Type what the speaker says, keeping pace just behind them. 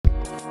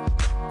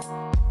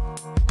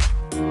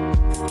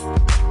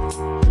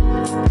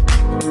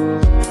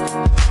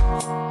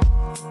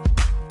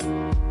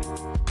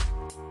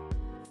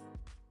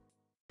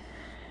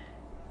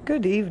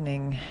Good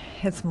evening.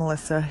 It's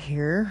Melissa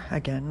here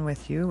again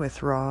with you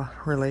with Raw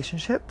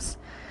Relationships.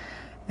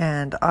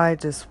 And I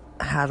just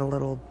had a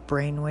little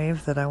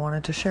brainwave that I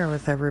wanted to share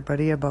with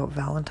everybody about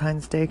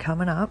Valentine's Day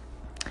coming up.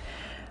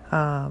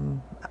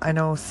 I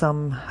know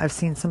I've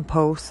seen some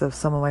posts of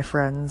some of my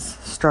friends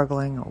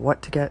struggling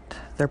what to get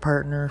their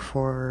partner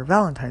for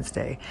Valentine's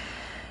Day.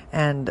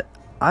 And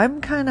I'm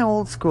kind of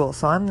old school,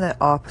 so I'm the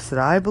opposite.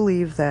 I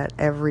believe that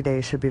every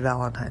day should be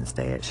Valentine's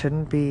Day. It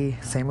shouldn't be,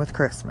 same with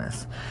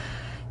Christmas.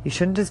 You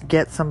shouldn't just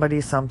get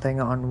somebody something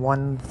on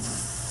one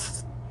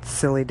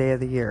silly day of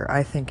the year.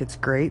 I think it's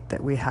great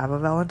that we have a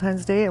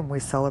Valentine's Day and we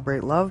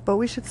celebrate love, but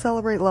we should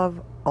celebrate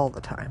love all the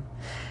time,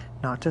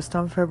 not just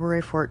on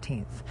February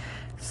 14th.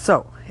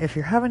 So, if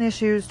you're having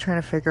issues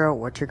trying to figure out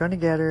what you're going to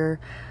get her,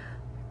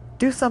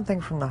 do something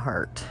from the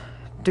heart.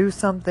 Do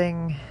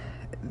something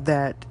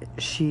that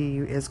she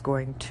is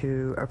going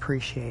to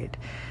appreciate.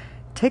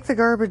 Take the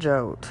garbage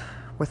out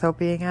without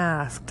being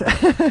asked.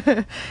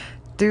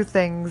 Do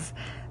things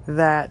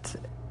that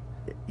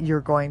you're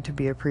going to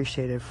be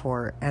appreciated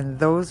for, and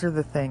those are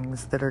the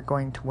things that are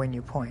going to win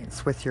you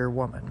points with your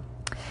woman.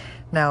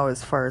 Now,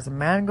 as far as a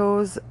man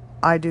goes,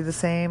 I do the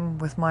same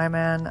with my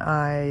man.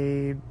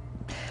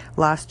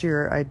 Last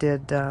year I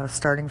did,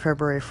 starting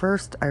February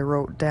 1st, I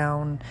wrote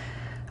down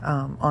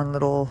on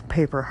little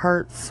paper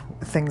hearts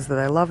things that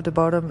I loved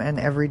about him, and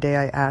every day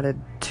I added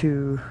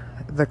to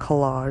the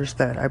collage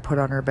that I put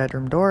on her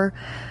bedroom door,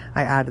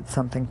 I added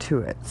something to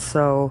it.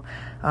 So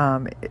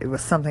it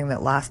was something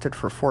that lasted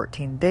for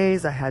 14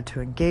 days. I had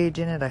to engage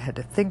in it, I had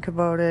to think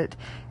about it,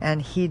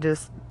 and he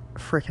just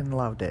freaking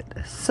loved it.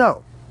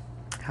 So,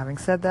 having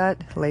said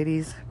that,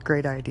 ladies,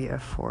 great idea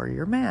for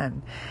your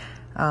man.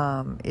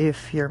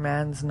 If your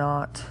man's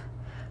not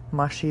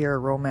mushy or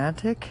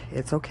romantic,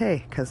 it's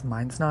okay, because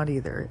mine's not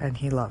either, and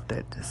he loved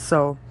it.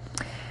 So,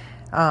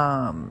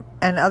 and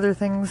other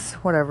things,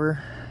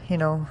 whatever,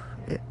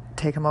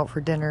 take him out for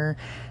dinner,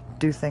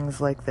 do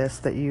things like this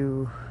that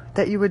you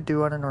would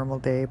do on a normal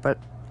day. But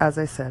as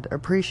I said,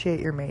 appreciate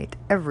your mate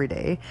every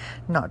day,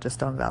 not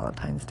just on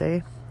Valentine's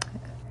Day.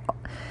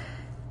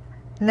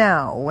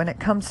 Now, when it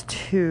comes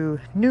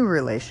to new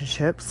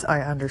relationships,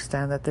 I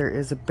understand that there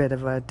is a bit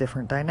of a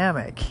different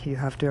dynamic. You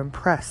have to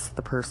impress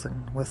the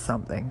person with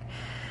something.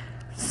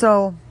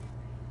 So,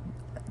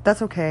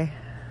 that's okay.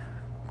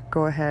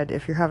 Go ahead.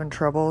 If you're having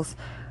troubles,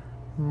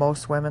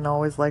 most women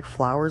always like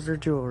flowers or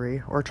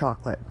jewelry or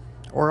chocolate,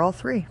 or all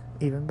three,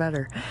 even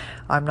better.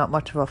 I'm not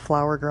much of a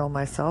flower girl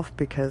myself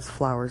because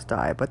flowers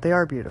die, but they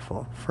are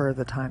beautiful for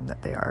the time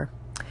that they are.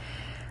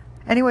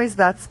 Anyways,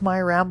 that's my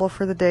ramble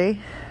for the day.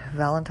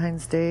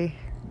 Valentine's Day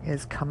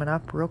is coming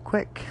up real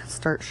quick.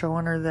 Start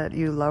showing her that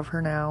you love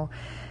her now,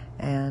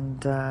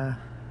 and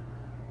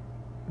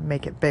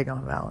make it big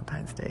on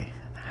Valentine's Day.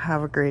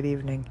 Have a great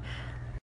evening.